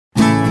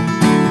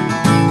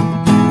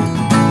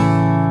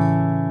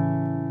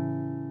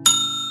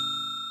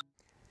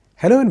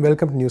Hello and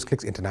welcome to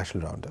Newsclick's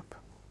International Roundup.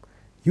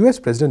 US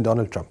President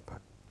Donald Trump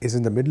is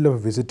in the middle of a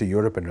visit to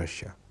Europe and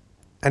Russia,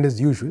 and as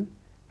usual,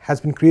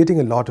 has been creating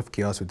a lot of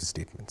chaos with his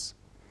statements.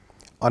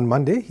 On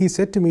Monday, he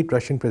said to meet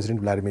Russian President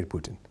Vladimir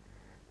Putin.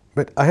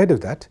 But ahead of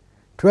that,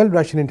 12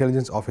 Russian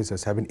intelligence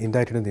officers have been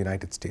indicted in the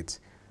United States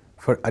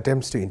for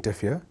attempts to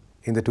interfere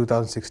in the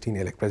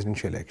 2016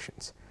 presidential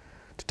elections.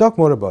 To talk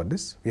more about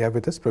this, we have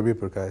with us Prabir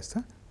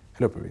Purkayastha.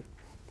 Hello, Prabir.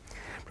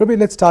 Prabir,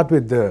 let's start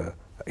with the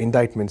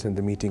indictments and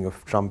the meeting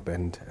of Trump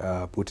and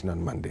Putin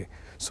on Monday.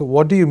 So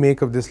what do you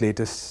make of this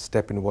latest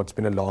step in what's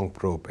been a long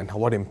probe, and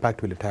what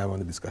impact will it have on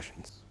the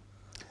discussions?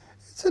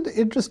 It's an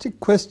interesting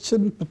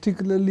question,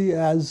 particularly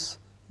as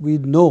we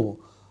know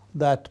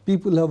that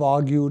people have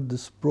argued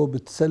this probe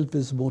itself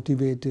is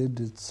motivated,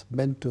 it's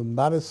meant to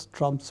embarrass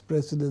Trump's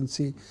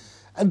presidency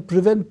and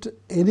prevent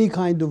any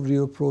kind of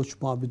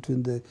rapprochement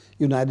between the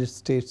United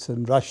States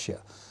and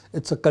Russia.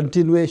 It's a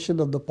continuation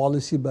of the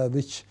policy by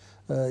which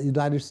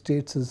United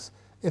States has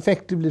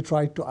effectively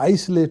tried to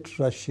isolate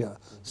Russia,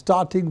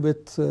 starting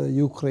with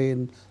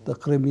Ukraine, the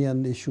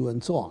Crimean issue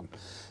and so on.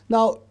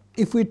 Now,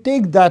 if we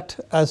take that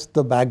as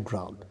the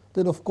background,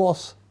 then of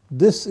course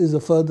this is a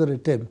further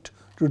attempt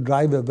to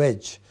drive a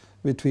wedge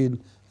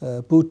between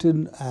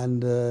Putin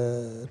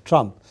and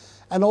Trump,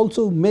 and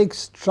also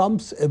makes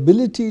Trump's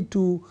ability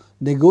to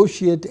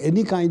negotiate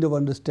any kind of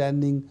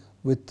understanding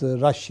with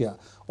Russia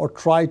or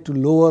try to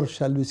lower,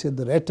 shall we say,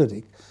 the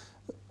rhetoric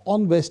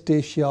on West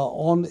Asia,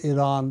 on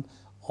Iran,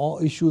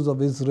 or issues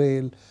of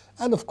Israel,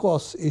 and of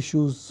course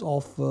issues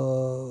of,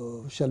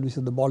 shall we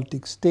say, the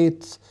Baltic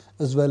states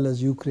as well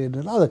as Ukraine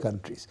and other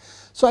countries.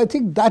 So I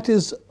think that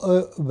is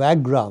a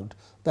background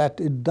that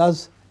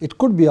it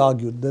could be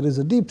argued there is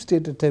a deep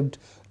state attempt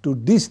to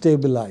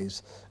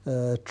destabilize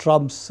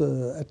Trump's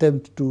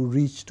attempt to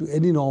reach to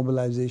any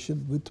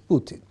normalization with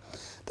Putin.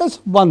 That's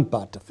one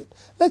part of it.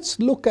 Let's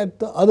look at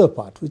the other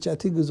part, which I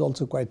think is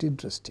also quite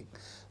interesting.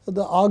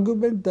 The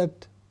argument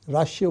that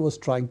Russia was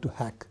trying to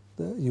hack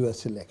the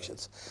US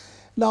elections.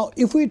 Now,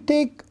 if we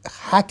take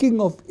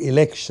hacking of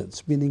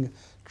elections, meaning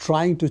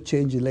trying to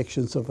change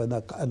elections of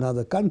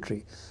another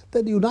country,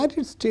 then the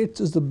United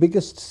States is the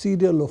biggest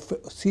serial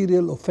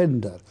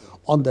offender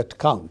on that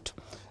count.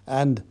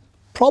 And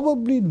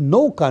probably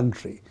no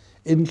country,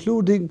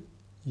 including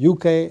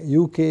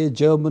UK,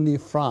 Germany,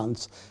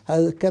 France,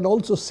 can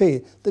also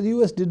say that the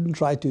US didn't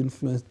try to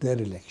influence their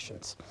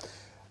elections.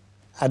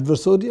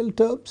 Adversarial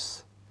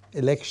terms,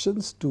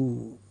 elections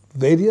to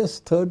various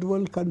third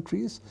world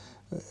countries.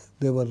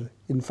 There were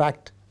in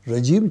fact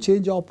regime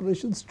change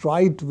operations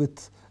tried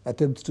with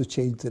attempts to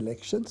change the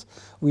elections.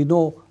 We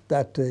know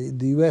that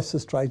the US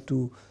has tried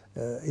to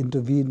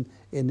intervene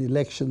in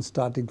elections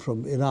starting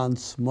from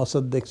Iran's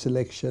Mossadegh's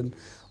election.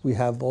 We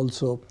have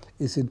also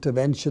its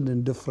intervention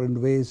in different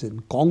ways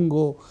in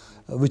Congo,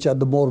 which are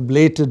the more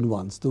blatant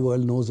ones the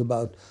world knows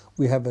about.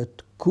 We have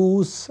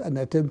coups and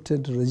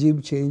attempted regime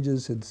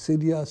changes in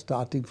Syria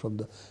starting from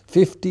the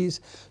 50s.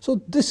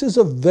 So this is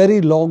a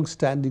very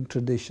long-standing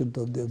tradition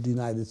of the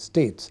United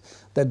States,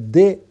 that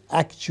they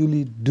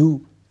actually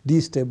do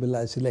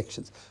destabilize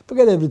elections.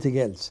 Forget everything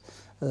else.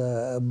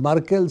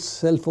 Merkel's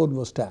cell phone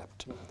was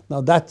tapped. Now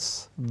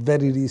that's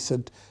very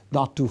recent,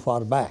 not too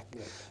far back.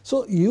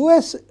 So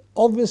US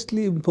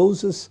obviously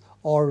imposes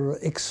or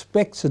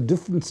expects a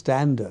different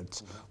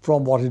standards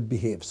from what it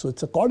behaves. So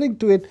it's according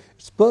to it,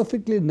 it's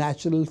perfectly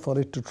natural for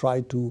it to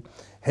try to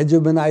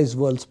hegemonize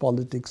world's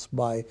politics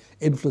by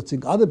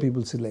influencing other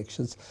people's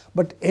elections.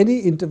 But any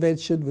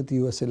intervention with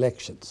US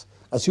elections,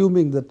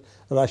 assuming that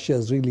Russia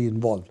is really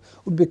involved,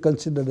 would be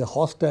considered a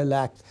hostile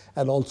act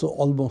and also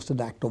almost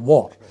an act of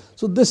war.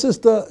 So this is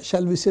the,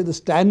 shall we say, the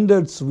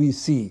standards we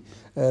see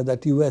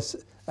that US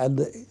and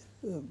the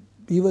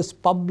US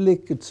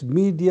public, its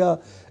media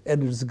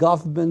and its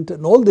government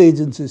and all the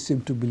agencies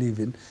seem to believe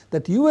in,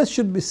 that US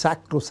should be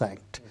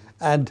sacrosanct,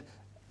 and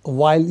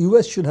while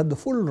US should have the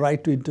full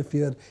right to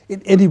interfere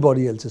in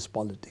anybody else's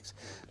politics.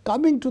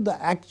 Coming to the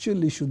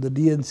actual issue, the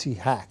DNC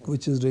hack,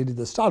 which is really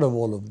the start of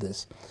all of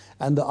this,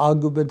 and the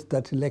argument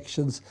that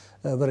elections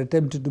were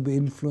attempted to be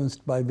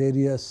influenced by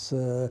various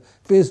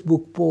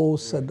Facebook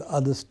posts and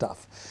other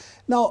stuff.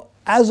 Now,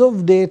 as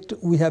of date,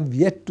 we have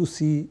yet to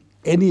see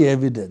any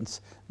evidence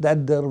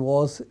that there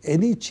was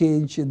any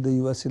change in the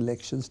US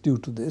elections due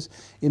to this.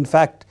 In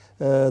fact,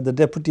 the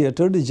Deputy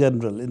Attorney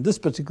General in this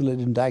particular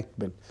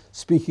indictment,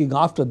 speaking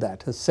after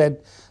that, has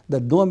said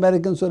that no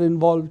Americans were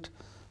involved,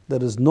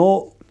 there is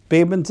no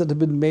payments that have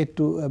been made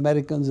to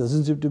Americans, there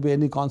doesn't seem to be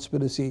any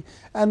conspiracy,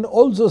 and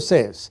also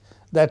says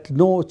that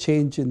no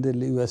change in the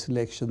US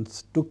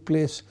elections took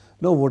place,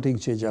 no voting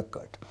change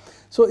occurred.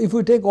 So if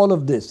we take all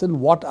of this, then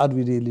what are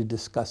we really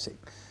discussing?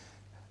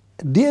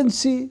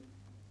 DNC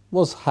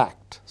was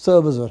hacked,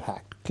 servers were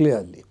hacked,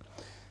 clearly.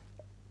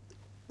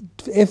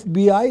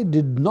 FBI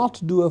did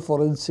not do a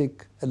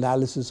forensic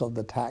analysis of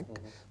that hack.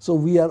 So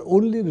we are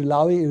only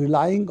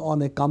relying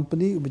on a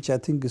company which I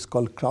think is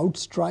called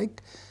CrowdStrike,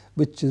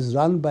 which is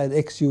run by an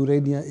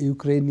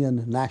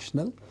ex-Ukrainian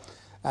national.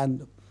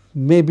 And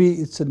maybe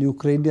it's an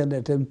Ukrainian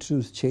attempt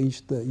to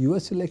change the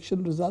US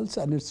election results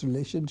and its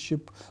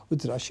relationship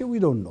with Russia. We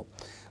don't know.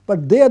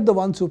 But they are the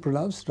ones who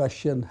pronounced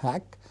Russian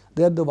hack.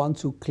 They are the ones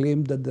who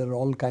claim that there are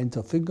all kinds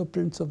of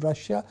fingerprints of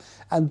Russia,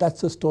 and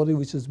that's a story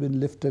which has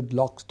been lifted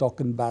lock, stock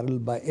and barrel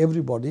by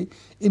everybody,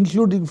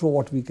 including, for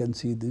what we can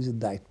see, these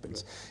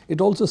indictments. It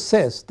also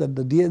says that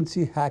the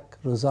DNC hack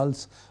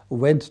results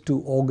went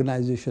to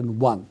Organization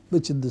 1,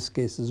 which in this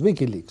case is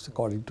WikiLeaks,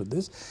 according to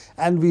this.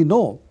 And we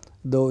know,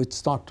 though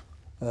it's not,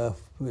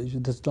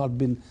 it has not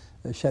been,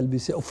 shall we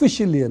say,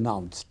 officially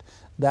announced,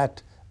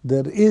 that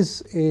there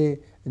is a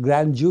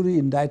grand jury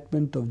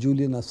indictment of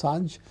Julian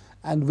Assange,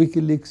 and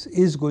WikiLeaks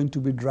is going to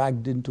be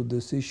dragged into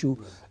this issue,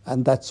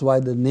 and that's why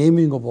the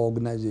naming of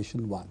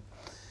Organization 1.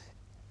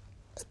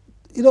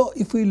 You know,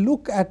 if we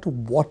look at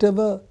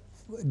whatever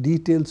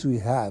details we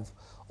have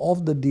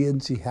of the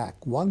DNC hack,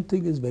 one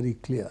thing is very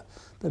clear,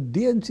 that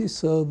DNC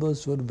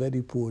servers were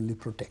very poorly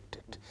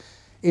protected.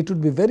 It would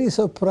be very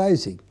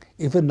surprising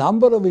if a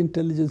number of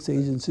intelligence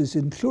agencies,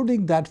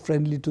 including that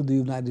friendly to the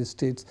United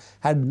States,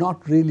 had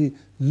not really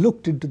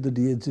looked into the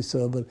DNC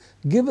server,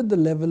 given the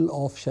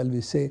level of, shall we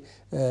say,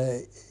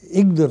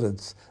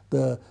 ignorance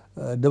the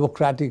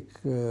Democratic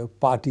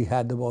Party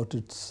had about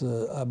its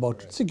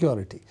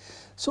security.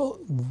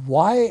 So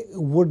why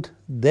would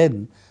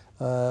then,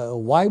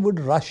 why would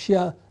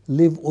Russia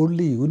leave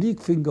only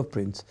unique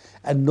fingerprints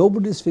and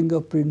nobody's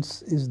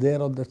fingerprints is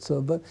there on that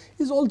server,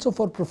 is also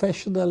for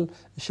professional,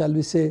 shall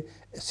we say,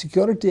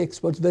 security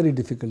experts very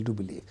difficult to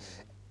believe.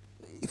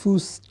 If you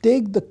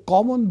take the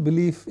common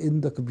belief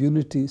in the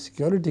community,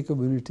 security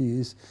community,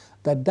 is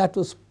that that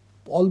was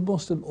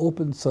almost an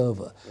open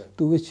server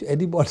to which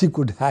anybody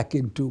could hack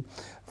into.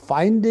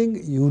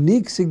 Finding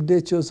unique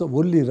signatures of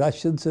only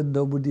Russians and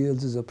nobody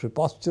else is a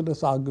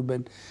preposterous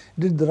argument.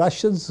 Did the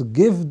Russians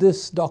give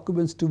these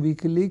documents to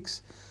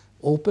WikiLeaks?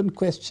 Open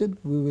question.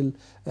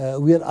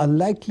 We are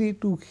unlikely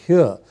to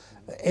hear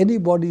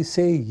anybody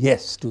say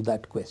yes to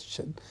that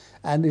question.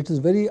 And it is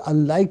very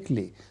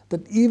unlikely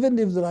that even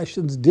if the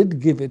Russians did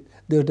give it,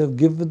 they would have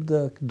given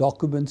the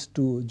documents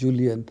to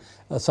Julian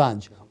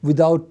Assange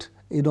without,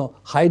 you know,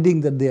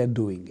 hiding that they are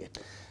doing it.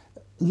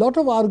 A lot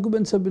of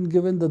arguments have been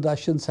given that the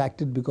Russians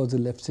acted because they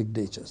left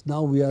signatures.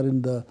 Now we are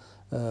in the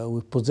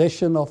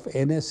possession of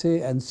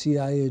NSA and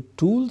CIA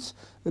tools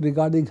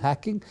regarding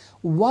hacking.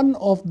 One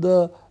of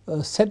the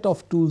set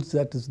of tools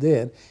that is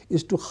there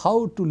is to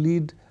how to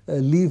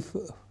leave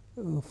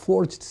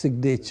forged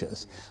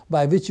signatures,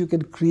 by which you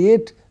can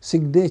create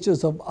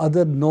signatures of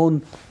other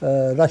known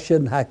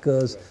Russian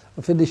hackers,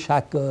 Finnish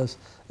hackers,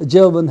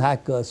 German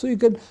hackers. So you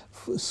can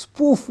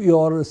spoof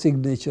your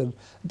signature.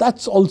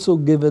 That's also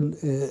given,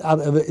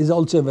 is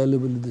also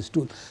available in this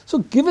tool. So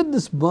given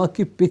this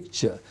murky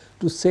picture,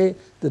 to say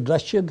that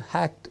Russian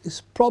hacked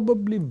is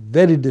probably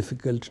very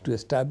difficult to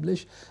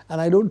establish, and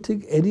I don't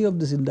think any of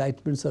these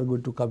indictments are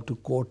going to come to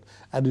court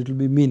and it will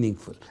be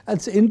meaningful. And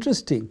it's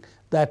interesting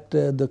that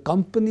the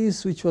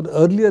companies which were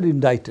earlier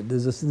indicted,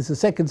 this is a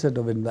second set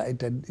of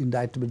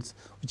indictments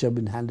which have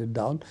been handed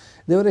down,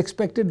 they were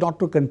expected not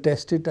to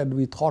contest it, and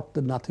we thought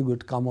that nothing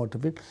would come out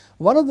of it.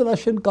 One of the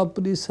Russian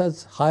companies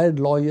has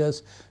hired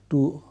lawyers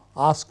to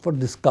ask for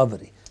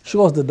discovery,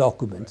 show us the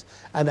documents,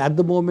 and at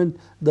the moment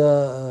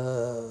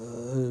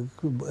the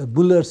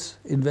Buller's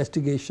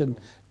investigation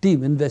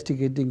team,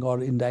 investigating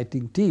or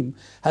indicting team,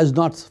 has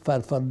not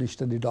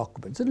furnished any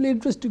documents. It'll be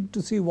interesting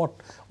to see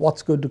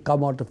what's going to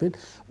come out of it.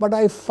 But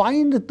I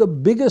find that the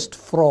biggest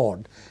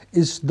fraud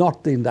is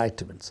not the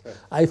indictments.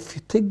 I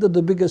think that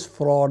the biggest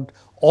fraud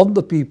on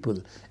the people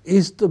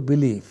is the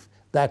belief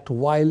that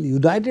while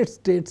United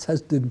States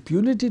has the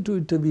impunity to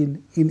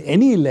intervene in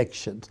any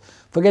elections,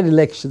 forget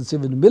elections,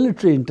 even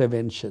military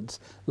interventions,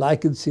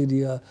 like in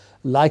Syria,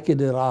 like in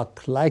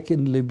Iraq, like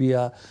in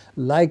Libya,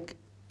 like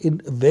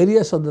in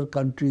various other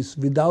countries,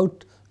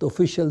 without the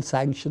official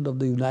sanction of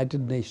the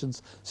United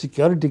Nations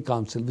Security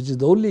Council, which is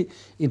the only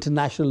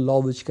international law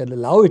which can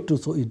allow it to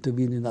so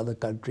intervene in other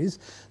countries,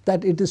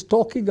 that it is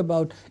talking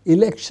about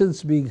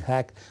elections being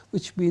hacked,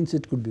 which means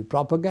it could be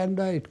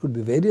propaganda, it could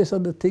be various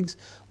other things,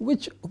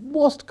 which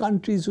most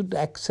countries would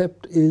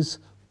accept is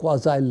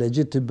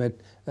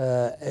quasi-legitimate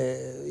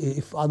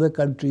if other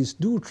countries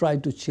do try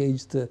to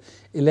change the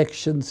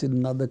elections in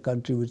another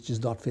country which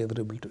is not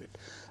favorable to it.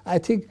 I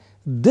think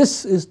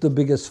this is the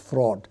biggest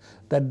fraud,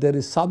 that there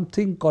is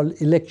something called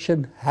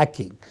election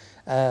hacking,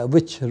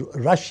 which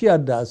Russia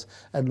does,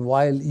 and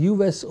while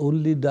US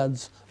only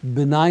does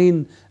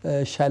benign,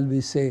 shall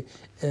we say,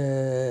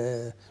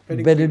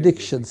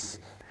 benedictions.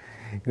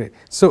 Great.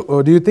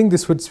 So do you think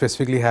this would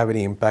specifically have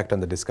any impact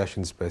on the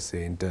discussions per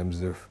se, in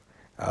terms of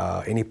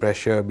any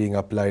pressure being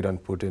applied on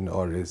Putin,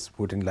 or is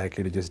Putin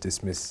likely to just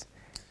dismiss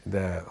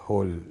the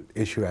whole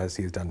issue as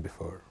he's done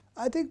before?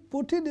 I think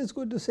Putin is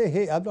going to say,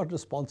 hey, I'm not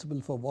responsible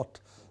for what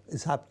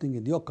is happening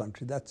in your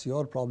country. That's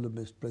your problem,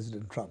 as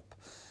President Trump.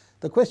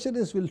 The question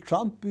is, will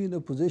Trump be in a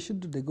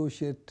position to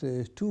negotiate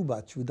too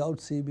much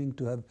without seeming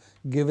to have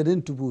given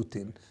in to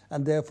Putin,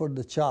 and therefore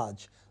the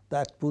charge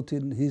that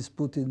he's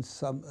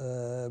Putin's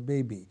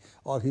baby,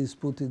 or he's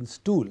Putin's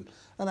tool.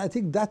 And I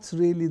think that's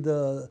really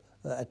the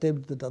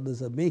attempt that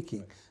others are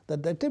making,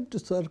 that the attempt to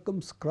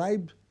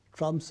circumscribe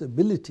Trump's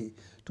ability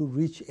to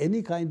reach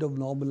any kind of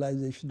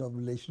normalization of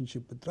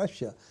relationship with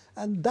Russia.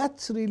 And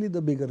that's really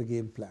the bigger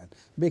game plan.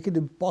 Make it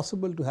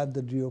impossible to have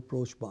the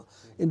rapprochement,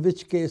 in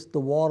which case the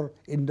war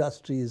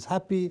industry is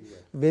happy,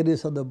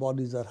 various other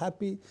bodies are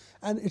happy.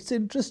 And it's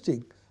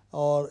interesting,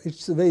 or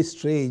it's very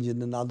strange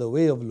in another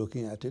way of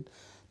looking at it,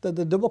 that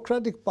the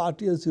Democratic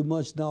Party has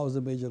emerged now as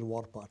a major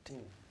war party.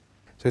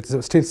 So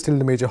it's still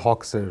the major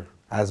hawks are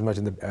as much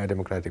in the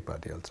Democratic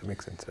Party also.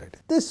 Makes sense, right?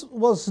 This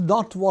was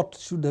not what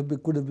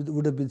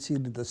would have been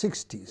seen in the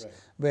 60s, right,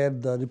 where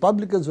the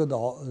Republicans were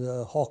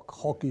the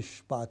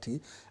hawkish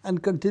party,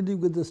 and continuing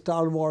with the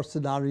Star Wars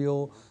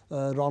scenario,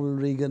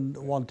 Ronald Reagan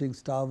wanting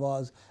Star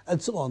Wars, and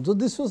so on. So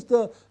this was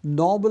the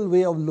normal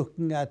way of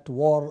looking at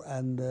war,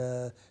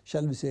 and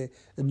shall we say,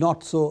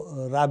 not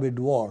so rabid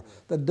war.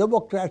 The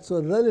Democrats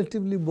were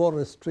relatively more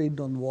restrained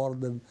on war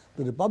than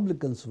the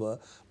Republicans were.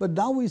 But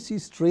now we see,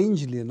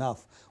 strangely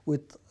enough,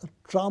 with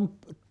Trump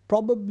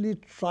probably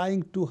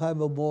trying to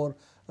have a more,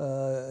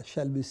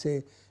 shall we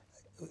say,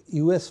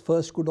 US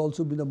first could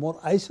also be a more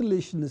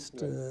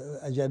isolationist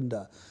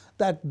agenda,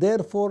 that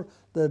therefore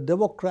the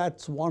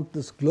Democrats want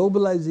this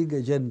globalizing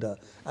agenda,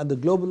 and the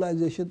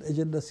globalization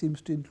agenda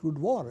seems to include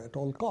war at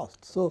all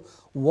costs. So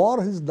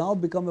war has now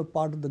become a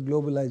part of the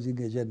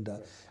globalizing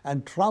agenda,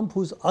 and Trump,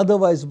 who's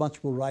otherwise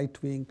much more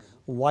right-wing,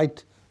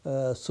 white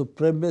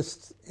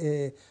supremacists,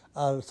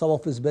 are some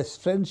of his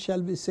best friends,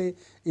 shall we say,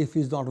 if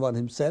he's not one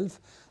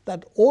himself,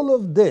 that all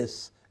of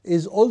this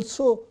is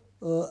also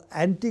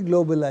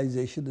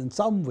anti-globalization in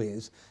some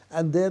ways,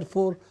 and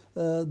therefore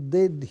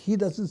he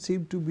doesn't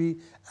seem to be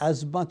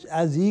as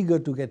eager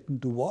to get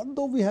into war.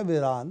 Though we have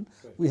Iran,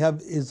 we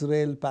have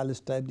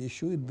Israel-Palestine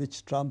issue, in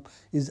which Trump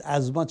is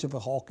as much of a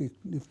hawk,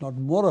 if not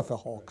more of a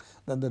hawk,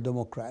 than the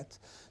Democrats.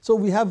 So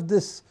we have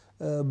this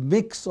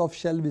mix of,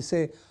 shall we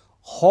say,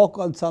 hawk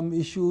on some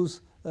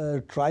issues,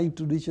 trying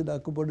to reach an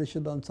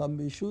accommodation on some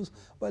issues,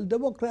 while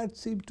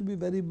Democrats seem to be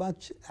very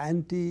much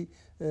anti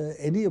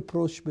any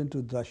approachment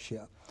with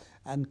Russia,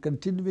 and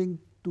continuing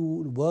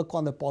to work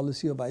on a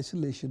policy of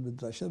isolation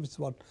with Russia, which is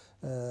what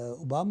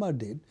Obama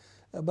did.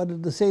 But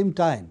at the same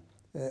time,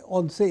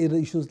 on, say,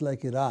 issues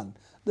like Iran,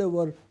 they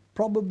were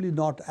probably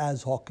not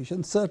as hawkish.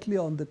 And certainly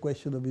on the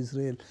question of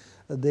Israel,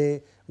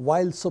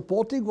 while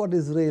supporting what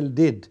Israel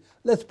did,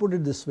 let's put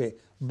it this way,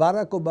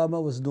 Barack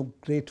Obama was no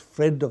great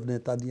friend of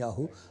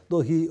Netanyahu, though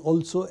he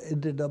also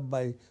ended up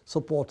by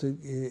supporting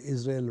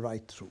Israel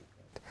right through.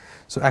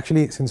 So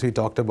actually, since we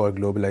talked about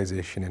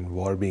globalization and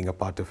war being a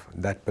part of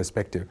that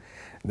perspective,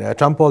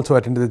 Trump also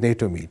attended the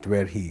NATO meet,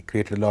 where he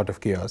created a lot of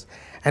chaos.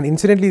 And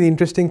incidentally, the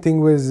interesting thing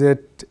was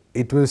that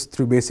it was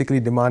through basically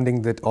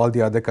demanding that all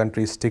the other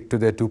countries stick to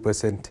their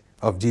 2%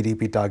 of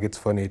GDP targets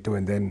for NATO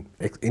and then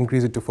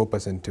increase it to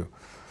 4% too.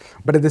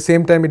 But at the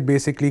same time, it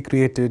basically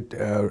created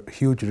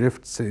huge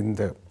rifts in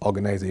the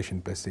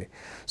organization per se.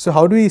 So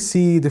how do we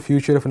see the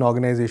future of an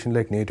organization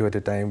like NATO at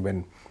a time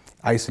when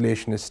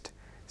isolationist,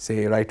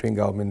 say, right-wing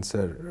governments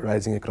are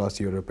rising across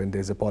Europe, and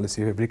there's a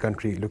policy of every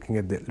country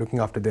looking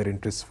after their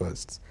interests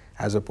first,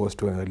 as opposed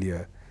to an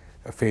earlier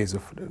phase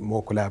of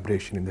more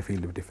collaboration in the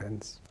field of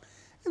defense?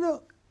 You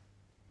know,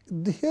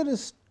 here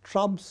is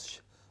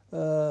Trump's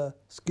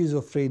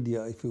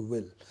schizophrenia, if you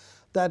will,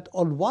 that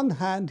on one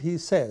hand he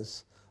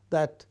says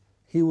that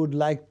he would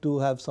like to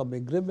have some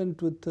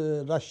agreement with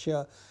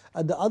Russia.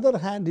 On the other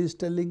hand, he's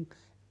telling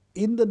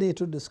in the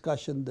NATO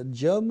discussion that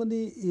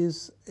Germany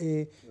is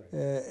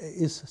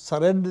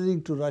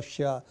surrendering to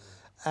Russia,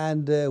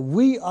 and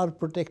we are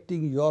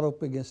protecting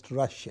Europe against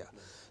Russia.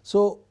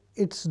 So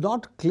it's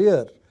not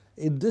clear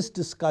in this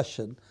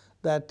discussion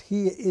that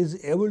he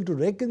is able to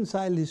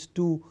reconcile his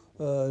two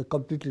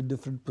completely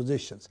different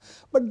positions.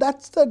 But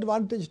that's the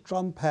advantage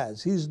Trump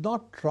has. He's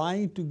not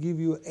trying to give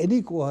you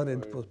any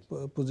coherent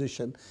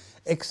position,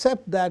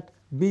 except that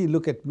me,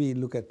 look at me,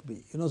 look at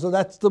me. You know, so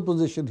that's the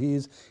position he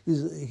is.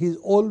 He's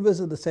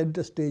always at the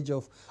center stage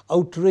of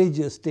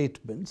outrageous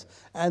statements,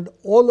 and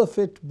all of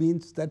it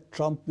means that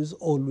Trump is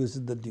always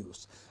in the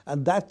news,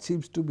 and that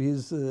seems to be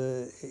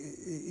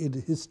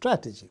his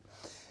strategy.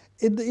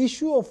 In the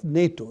issue of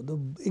NATO,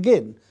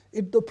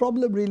 the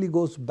problem really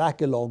goes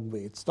back a long way.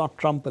 It's not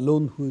Trump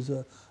alone who is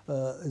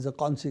a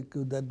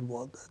consequence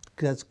that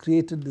has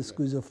created this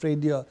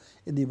schizophrenia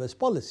in the US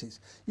policies.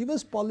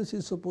 US policy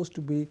is supposed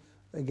to be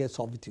against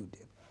Soviet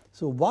Union.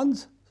 So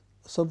once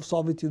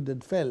Soviet Union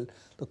fell,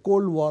 the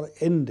Cold War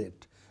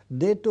ended.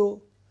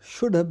 NATO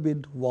should have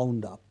been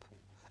wound up.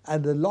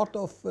 And a lot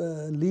of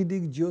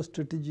leading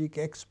geostrategic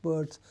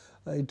experts,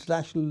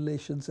 international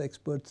relations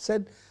experts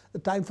said the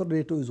time for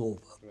NATO is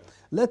over. Right.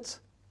 Let's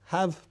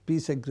have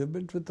peace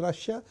agreement with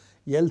Russia.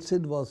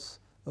 Yeltsin was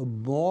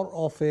more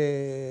of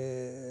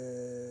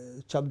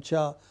a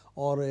chamcha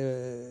or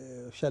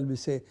a, shall we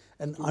say,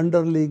 an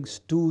underling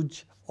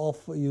stooge of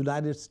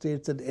United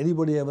States than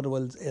anybody ever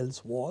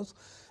else was,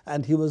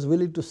 and he was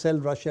willing to sell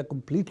Russia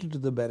completely to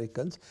the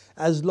Americans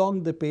as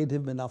long they paid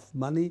him enough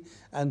money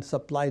and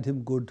supplied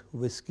him good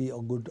whiskey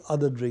or good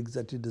other drinks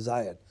that he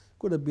desired.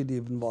 Could have been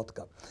even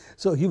vodka.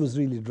 So he was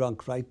really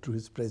drunk right through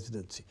his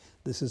presidency.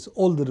 This is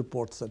all the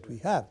reports that we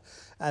have.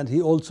 And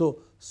he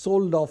also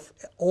sold off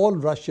all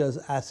Russia's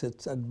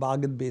assets at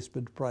bargain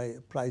basement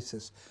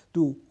prices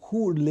to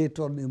who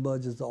later on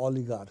emerged as the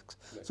oligarchs.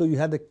 Right. So you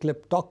had a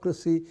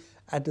kleptocracy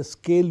at a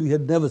scale we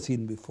had never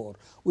seen before,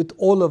 with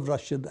all of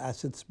Russian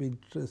assets being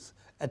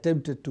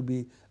attempted to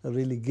be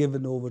really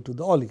given over to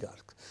the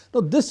oligarchs. Now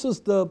this was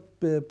the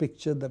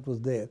picture that was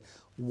there.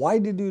 Why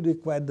did you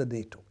require the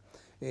NATO?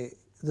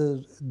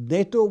 The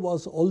NATO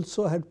was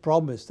also had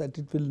promised that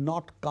it will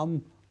not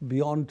come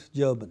beyond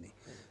Germany.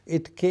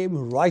 It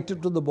came right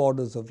into the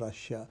borders of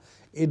Russia.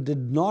 It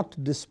did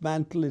not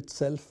dismantle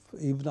itself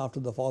even after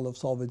the fall of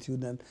Soviet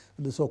Union.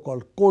 The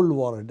so-called Cold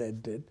War had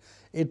ended.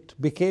 It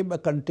became a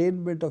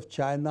containment of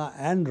China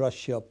and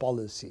Russia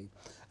policy.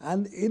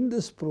 And in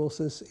this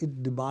process,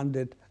 it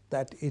demanded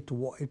that it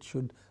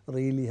should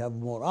really have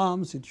more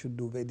arms, it should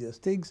do various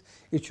things,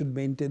 it should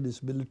maintain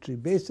its military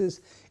bases,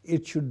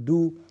 it should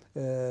do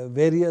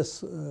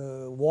various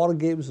war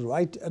games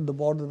right at the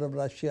border of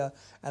Russia,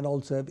 and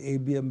also have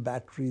ABM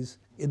batteries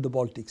in the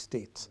Baltic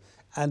states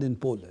and in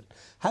Poland.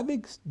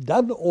 Having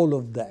done all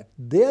of that,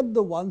 they are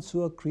the ones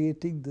who are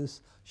creating this,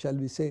 shall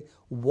we say,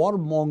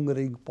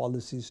 warmongering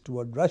policies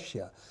toward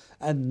Russia.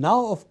 And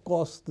now, of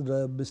course,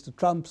 Mr.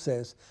 Trump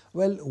says,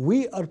 well,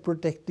 we are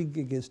protecting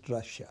against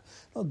Russia.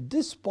 Now,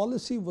 this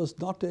policy was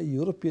not a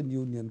European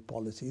Union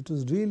policy. It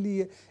was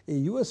really a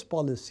US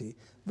policy,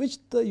 which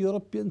the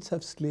Europeans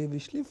have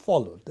slavishly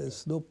followed.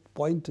 There's no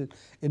point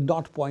in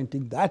not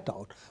pointing that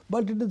out.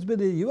 But it has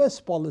been a US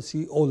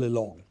policy all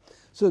along.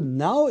 So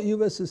now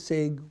US is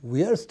saying,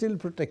 we are still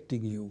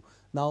protecting you.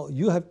 Now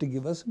you have to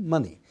give us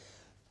money.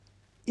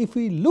 If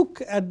we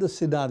look at the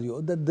scenario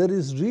that there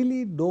is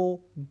really no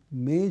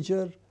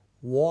major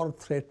war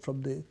threat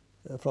from the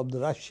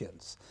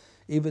Russians,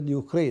 even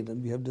Ukraine,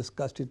 and we have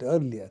discussed it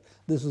earlier,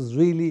 this was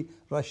really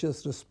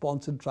Russia's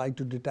response in trying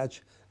to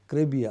detach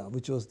Crimea,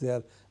 which was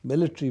their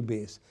military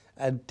base,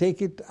 and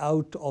take it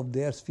out of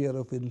their sphere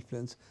of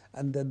influence,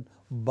 and then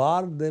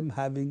bar them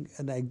having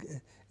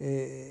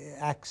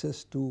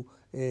access to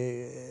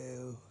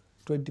a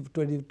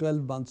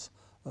 12 months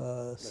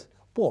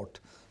port.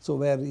 So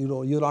where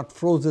you're not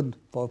frozen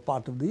for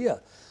part of the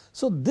year.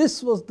 So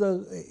this was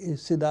the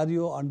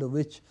scenario under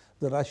which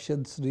the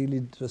Russians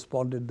really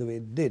responded the way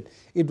it did.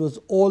 It was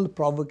all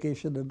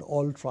provocation and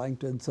all trying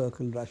to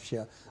encircle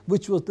Russia,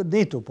 which was the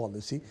NATO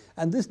policy,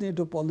 and this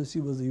NATO policy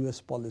was the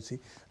US policy.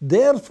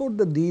 Therefore,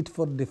 the need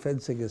for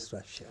defense against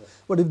Russia.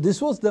 But if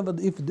this was not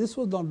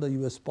the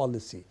US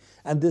policy,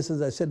 and this,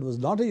 as I said, was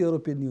not a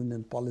European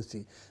Union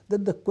policy,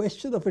 then the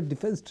question of a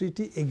defense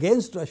treaty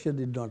against Russia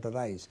did not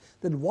arise.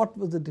 Then what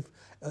was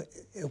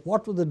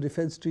the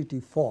defense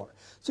treaty for?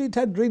 So it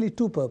had really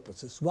two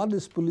purposes. One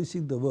is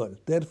policing the world.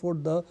 Therefore,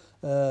 the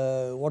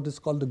what is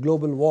called the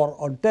global war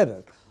on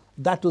terror.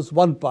 That was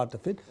one part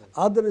of it.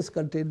 Other is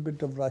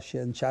containment of Russia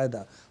and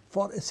China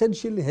for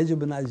essentially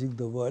hegemonizing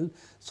the world,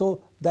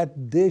 so that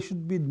there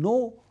should be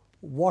no,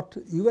 what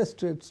US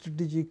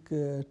strategic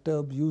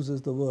term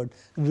uses the word,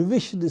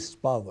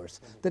 revisionist powers.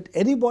 That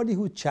anybody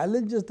who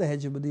challenges the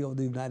hegemony of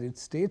the United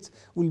States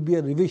will be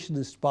a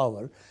revisionist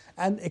power,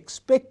 and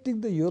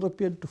expecting the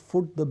European to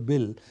foot the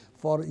bill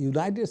for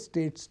United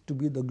States to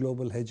be the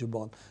global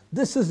hegemon.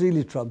 This is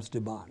really Trump's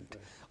demand.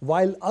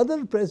 While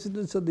other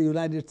presidents of the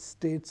United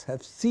States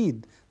have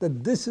seen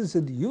that this is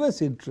in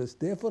US interest,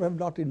 therefore have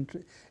not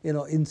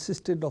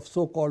insisted of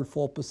so-called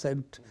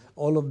 4%,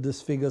 all of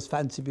these figures,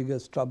 fancy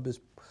figures Trump is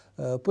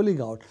pulling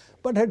out,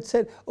 but had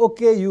said,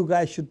 okay, you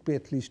guys should pay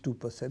at least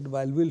 2%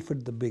 while we'll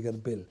fit the bigger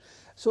bill.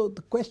 So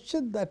the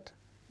question that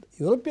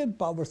European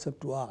powers have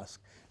to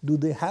ask, do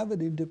they have an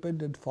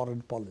independent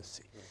foreign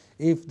policy?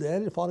 If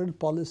their foreign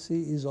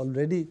policy is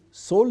already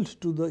sold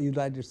to the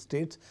United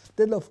States,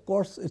 then of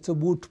course it's a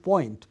moot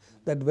point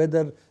that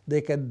whether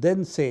they can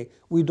then say,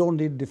 we don't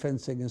need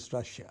defense against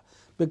Russia,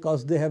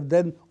 because they have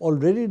then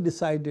already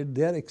decided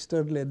their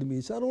external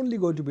enemies are only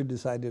going to be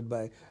decided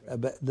by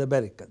the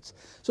Americans.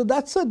 So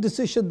that's a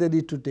decision they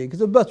need to take.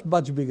 It's a much,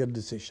 much bigger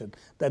decision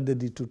that they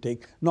need to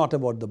take, not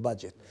about the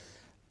budget.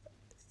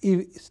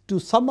 To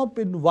sum up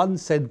in one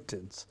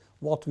sentence,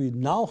 what we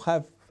now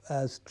have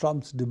as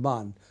Trump's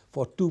demand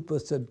for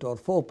 2% or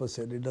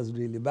 4%, it doesn't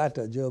really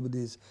matter.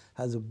 Germany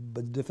has a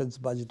defense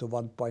budget of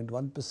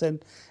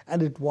 1.1%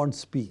 and it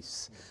wants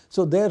peace.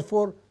 So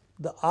therefore,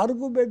 the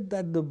argument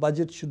that the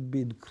budget should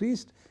be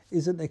increased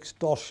is an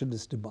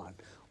extortionist demand.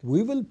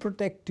 We will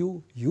protect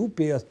you, you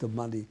pay us the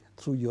money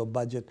through your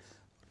budget.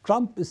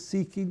 Trump is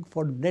seeking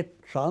for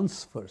net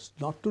transfers,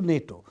 not to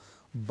NATO,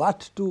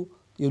 but to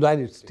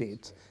United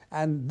States.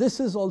 And this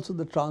is also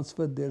the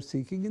transfer they're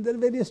seeking in their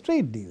various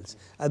trade deals.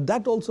 And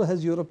that also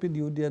has European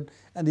Union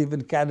and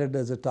even Canada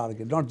as a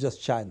target, not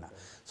just China.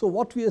 So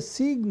what we are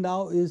seeing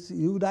now is the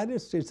United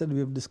States, and we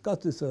have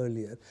discussed this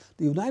earlier,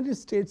 the United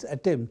States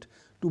attempt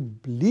to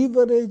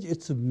leverage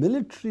its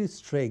military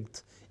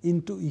strength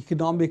into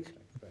economic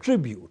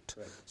tribute.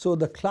 So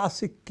the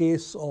classic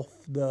case of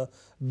the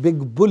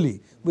big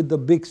bully with the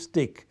big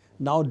stick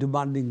now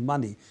demanding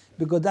money,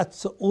 because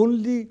that's the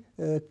only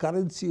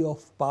currency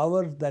of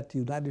power that the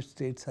United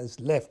States has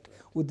left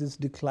with its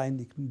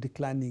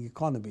declining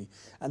economy.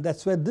 And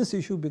that's where this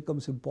issue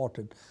becomes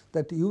important,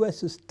 that the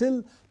US is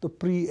still the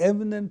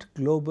preeminent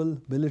global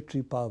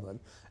military power,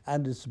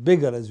 and it's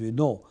bigger, as we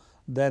know,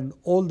 than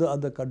all the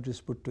other countries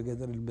put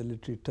together in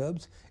military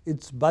terms.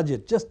 Its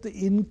budget, just the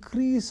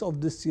increase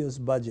of this year's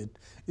budget,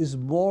 is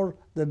more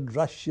than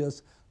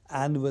Russia's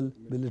annual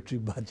military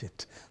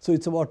budget. So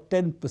it's about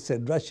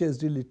 10%. Russia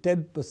is really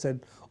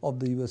 10%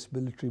 of the US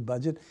military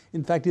budget.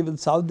 In fact, even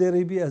Saudi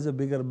Arabia has a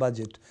bigger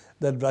budget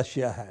than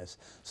Russia has.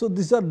 So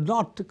these are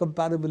not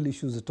comparable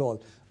issues at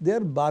all. They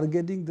are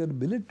bargaining their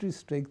military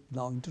strength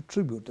now into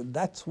tribute. And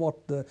that's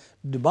what the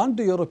demand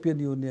to European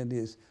Union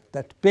is,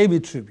 that pay me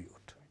tribute.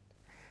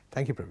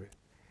 Thank you, Prabir.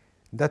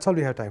 That's all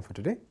we have time for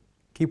today.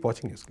 Keep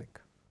watching Newsclick.